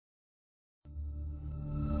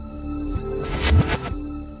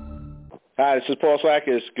Hi, this is Paul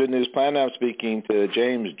Slackis, Good News Planet. I'm speaking to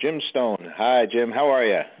Jim Stone. Hi, Jim. How are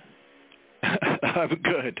you? I'm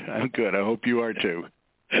good. I hope you are too.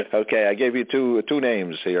 Okay, I gave you two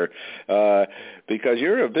names here because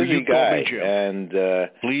you're a busy guy. And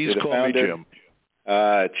please you're the call founder, me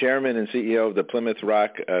Jim. Chairman and CEO of the Plymouth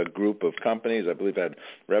Rock group of companies. I believe had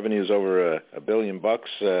revenues over $1 billion.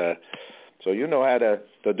 So you know how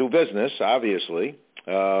to do business, obviously.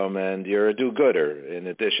 And you're a do-gooder in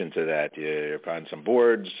addition to that. You're on some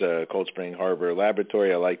boards, Cold Spring Harbor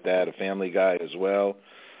Laboratory, I like that, a family guy as well,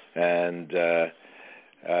 and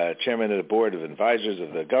chairman of the board of advisors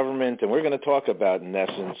of the government. And we're going to talk about, in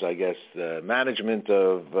essence, I guess, the management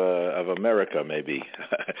of America maybe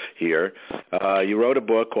here. You wrote a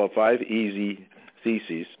book called 5 Easy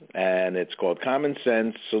Theses, and it's called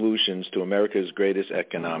Commonsense Solutions to America's Greatest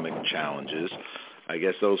Economic Challenges. I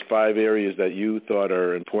guess those 5 areas that you thought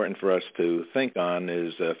are important for us to think on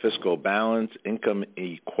is fiscal balance, income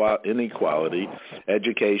inequality,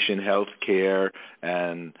 education, health care,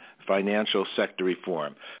 and financial sector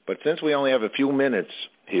reform. But since we only have a few minutes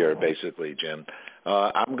here, basically, Jim,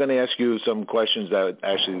 I'm going to ask you some questions that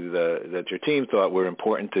actually that your team thought were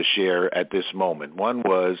important to share at this moment. One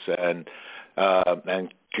was, and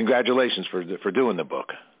congratulations for doing the book.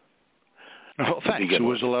 Well, thanks. It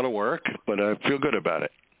was a lot of work, but I feel good about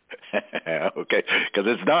it. Okay, because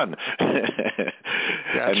it's done.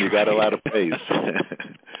 And you got a lot of praise.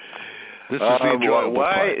 This is the enjoyable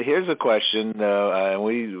part. Here's a question, and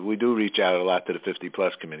we do reach out a lot to the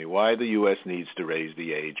 50-plus community. Why the U.S. needs to raise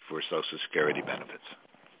the age for Social Security benefits?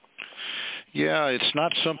 Yeah, it's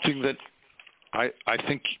not something that I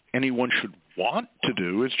think anyone should want to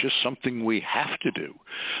do. It's just something we have to do.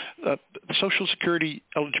 The Social Security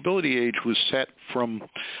eligibility age was set from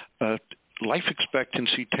life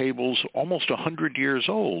expectancy tables almost 100 years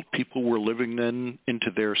old. People were living then into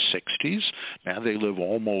their 60s. Now they live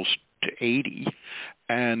almost to 80.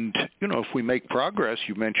 And, if we make progress,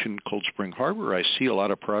 you mentioned Cold Spring Harbor, I see a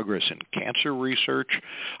lot of progress in cancer research.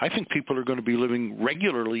 I think people are going to be living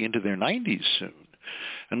regularly into their 90s soon.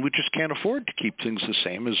 And we just can't afford to keep things the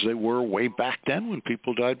same as they were way back then when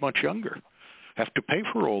people died much younger. Have to pay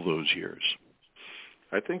for all those years.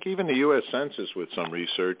 I think even the U.S. Census, with some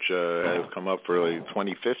research, has come up for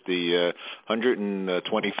 2050,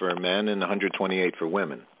 120 for men and 128 for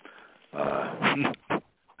women.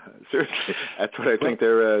 Seriously, that's what I think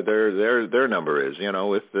their number is.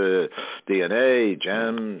 With the DNA,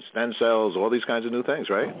 gems, stem cells, all these kinds of new things,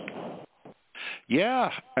 right? Yeah,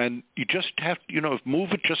 and you just have to, move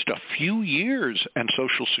it just a few years and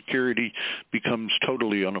Social Security becomes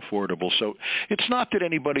totally unaffordable. So it's not that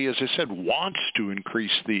anybody, as I said, wants to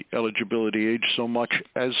increase the eligibility age so much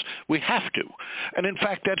as we have to. And in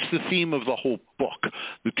fact, that's the theme of the whole book,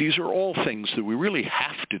 that these are all things that we really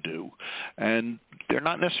have to do. And they're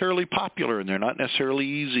not necessarily popular and they're not necessarily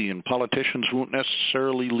easy, and politicians won't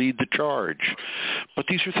necessarily lead the charge. But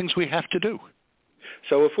these are things we have to do.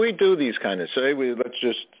 So if we do these kind of, let's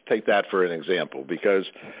just take that for an example, because,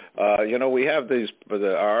 we have these,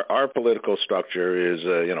 our political structure is,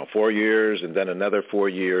 4 years and then another 4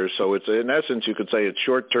 years. So it's, in essence, you could say it's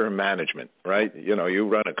short-term management, right? You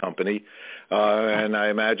run a company, and I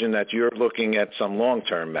imagine that you're looking at some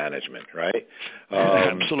long-term management, right?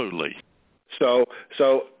 Absolutely. So,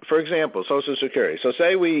 for example, Social Security. So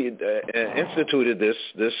say we instituted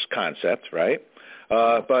this concept, right?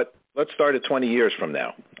 But let's start at 20 years from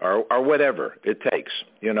now, or whatever it takes,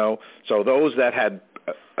 So those that had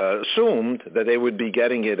assumed that they would be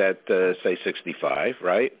getting it at, say, 65,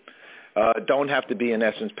 right, don't have to be, in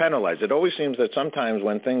essence, penalized. It always seems that sometimes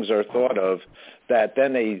when things are thought of, that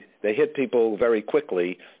then they hit people very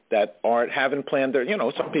quickly that haven't planned their,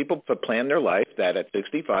 some people plan their life that at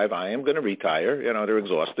 65, I am going to retire, they're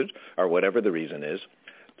exhausted, or whatever the reason is.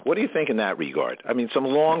 What do you think in that regard? I mean, some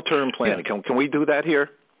long-term planning. Yeah. Can we do that here?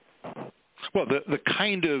 Well, the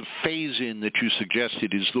kind of phase-in that you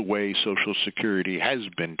suggested is the way Social Security has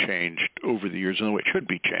been changed over the years and the way it should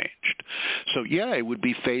be changed. So, yeah, it would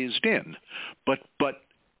be phased in. But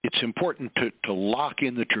it's important to lock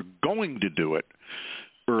in that you're going to do it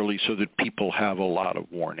early so that people have a lot of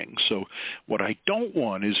warning. So what I don't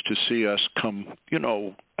want is to see us come,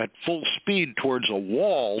 at full speed towards a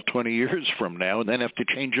wall 20 years from now and then have to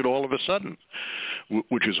change it all of a sudden,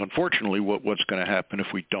 which is unfortunately what's going to happen if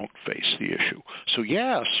we don't face the issue. So,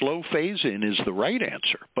 yeah, slow phase-in is the right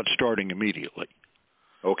answer, but starting immediately.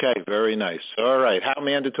 Okay, very nice. All right. How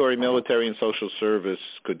mandatory military and social service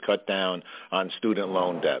could cut down on student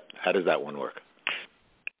loan debt? How does that one work?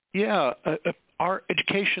 Yeah, our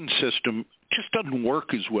education system just doesn't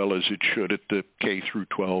work as well as it should at the K through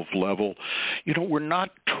 12 level. We're not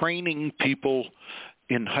training people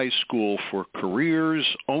in high school for careers.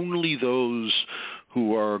 Only those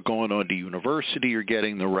who are going on to university are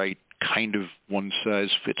getting the right kind of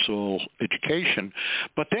one-size-fits-all education.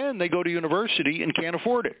 But then they go to university and can't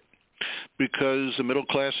afford it because the middle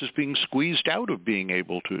class is being squeezed out of being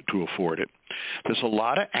able to afford it. There's a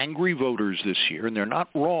lot of angry voters this year, and they're not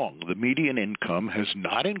wrong. The median income has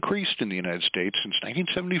not increased in the United States since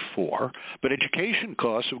 1974, but education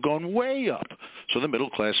costs have gone way up, so the middle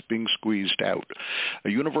class is being squeezed out. A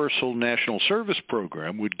universal national service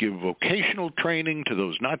program would give vocational training to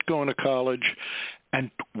those not going to college, and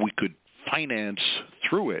we could finance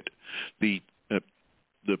through it the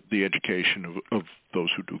education of those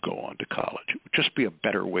who do go on to college. It would just be a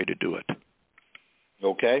better way to do it.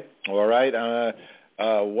 Okay. All right.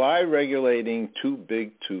 Why regulating too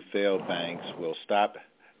big to fail banks will stop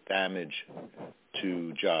damage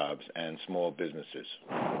to jobs and small businesses?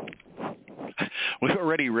 We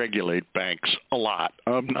already regulate banks a lot.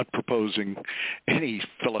 I'm not proposing any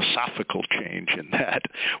philosophical change in that.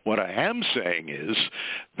 What I am saying is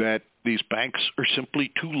that these banks are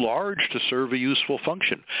simply too large to serve a useful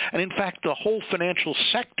function. And in fact, the whole financial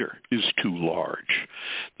sector is too large.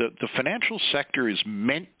 The financial sector is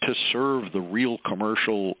meant to serve the real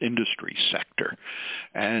commercial industry sector.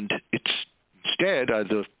 And it's instead,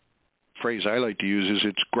 the phrase I like to use is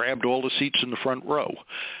it's grabbed all the seats in the front row.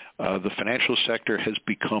 The financial sector has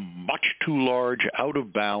become much too large, out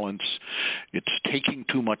of balance. It's taking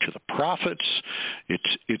too much of the profits.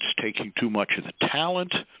 It's taking too much of the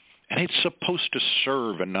talent. And it's supposed to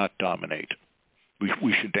serve and not dominate.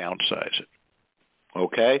 We should downsize it.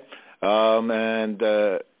 Okay. And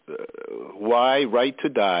why right to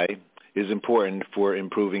die is important for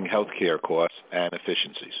improving health care costs and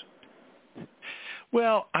efficiencies?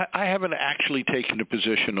 Well, I haven't actually taken a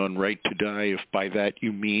position on right to die, if by that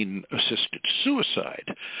you mean assisted suicide.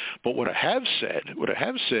 But what I have said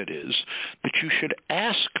is that you should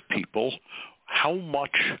ask people how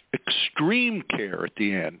much extreme care at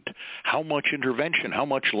the end, how much intervention, how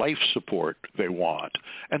much life support they want,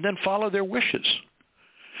 and then follow their wishes.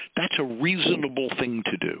 That's a reasonable thing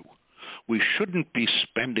to do. We shouldn't be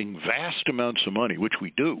spending vast amounts of money, which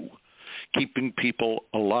we do, keeping people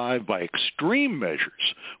alive by extreme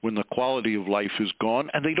measures when the quality of life is gone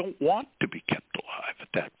and they don't want to be kept alive at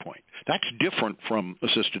that point. That's different from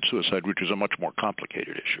assisted suicide, which is a much more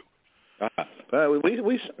complicated issue.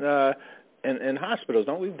 In hospitals,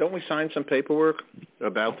 don't we sign some paperwork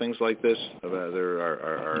about things like this? About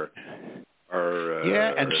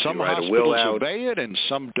and some hospitals obey it and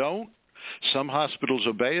some don't. Some hospitals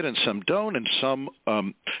obey it and some don't, and some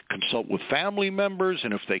consult with family members,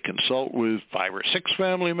 and if they consult with 5 or 6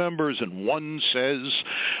 family members and one says,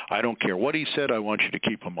 I don't care what he said, I want you to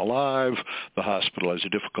keep him alive, the hospital has a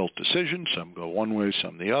difficult decision. Some go one way,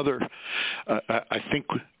 some the other. I think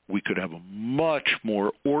we could have a much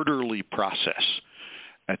more orderly process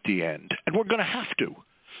at the end, and we're going to have to,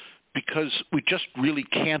 because we just really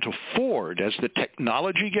can't afford. As the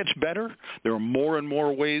technology gets better, there are more and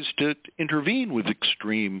more ways to intervene with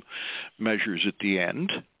extreme measures at the end,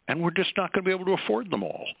 and we're just not going to be able to afford them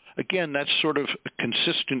all. Again, that's sort of a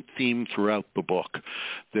consistent theme throughout the book,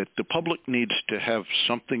 that the public needs to have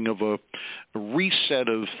something of a reset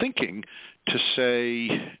of thinking to say,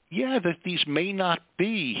 yeah, that these may not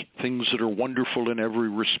be things that are wonderful in every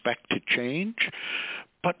respect to change,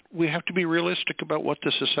 but we have to be realistic about what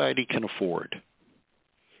the society can afford.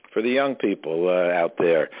 For the young people out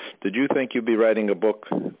there, did you think you'd be writing a book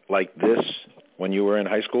like this when you were in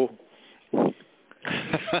high school?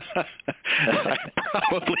 I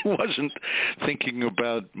probably wasn't thinking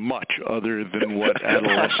about much other than what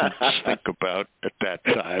adolescents think about at that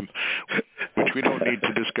time, which we don't need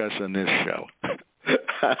to discuss on this show.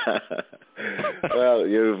 Well,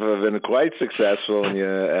 you've been quite successful,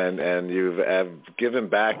 and you've given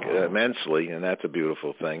back immensely, and that's a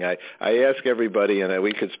beautiful thing. I ask everybody, and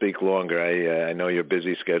we could speak longer. I know your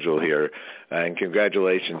busy schedule here, and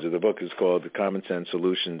congratulations. The book is called Commonsense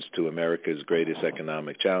Solutions to America's Greatest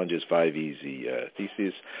Economic Challenges, 5 Easy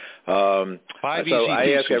Theses. 5 Easy I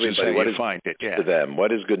Theses ask everybody, what is find it, yeah. to them?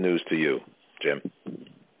 What is good news to you, Jim?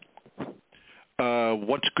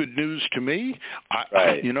 What's good news to me?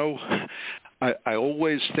 Right. I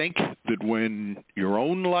always think that when your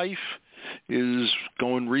own life is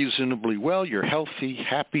going reasonably well, you're healthy,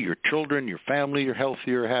 happy, your children, your family are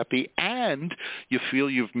healthy or happy, and you feel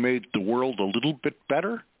you've made the world a little bit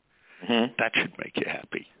better, that should make you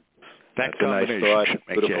happy. That That's a nice thought.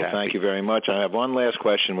 Beautiful. Thank you very much. I have one last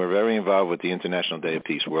question. We're very involved with the International Day of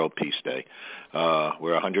Peace, World Peace Day,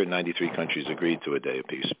 where 193 countries agreed to a Day of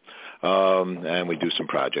Peace. And we do some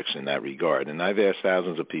projects in that regard. And I've asked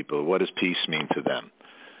thousands of people, what does peace mean to them?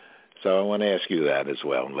 So I want to ask you that as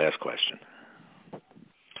well. Last question.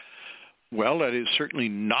 Well, that is certainly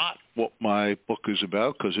not what my book is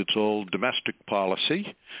about, because it's all domestic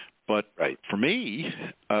policy. But for me,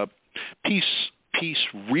 peace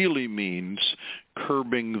really means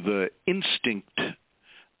curbing the instinct,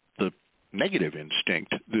 the negative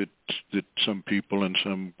instinct that some people and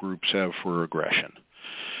some groups have for aggression.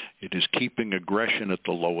 It is keeping aggression at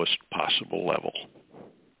the lowest possible level.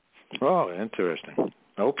 Oh, interesting.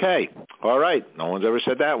 Okay. All right. No one's ever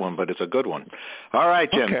said that one, but it's a good one. All right,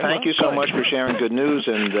 Jim. Thank you so much for sharing good news,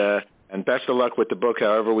 and best of luck with the book.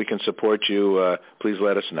 However we can support you, please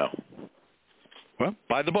let us know. Well,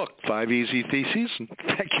 buy the book, 5 Easy Theses, and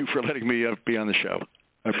thank you for letting me be on the show.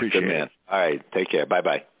 I appreciate it. Good man. All right. Take care.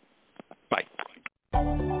 Bye-bye.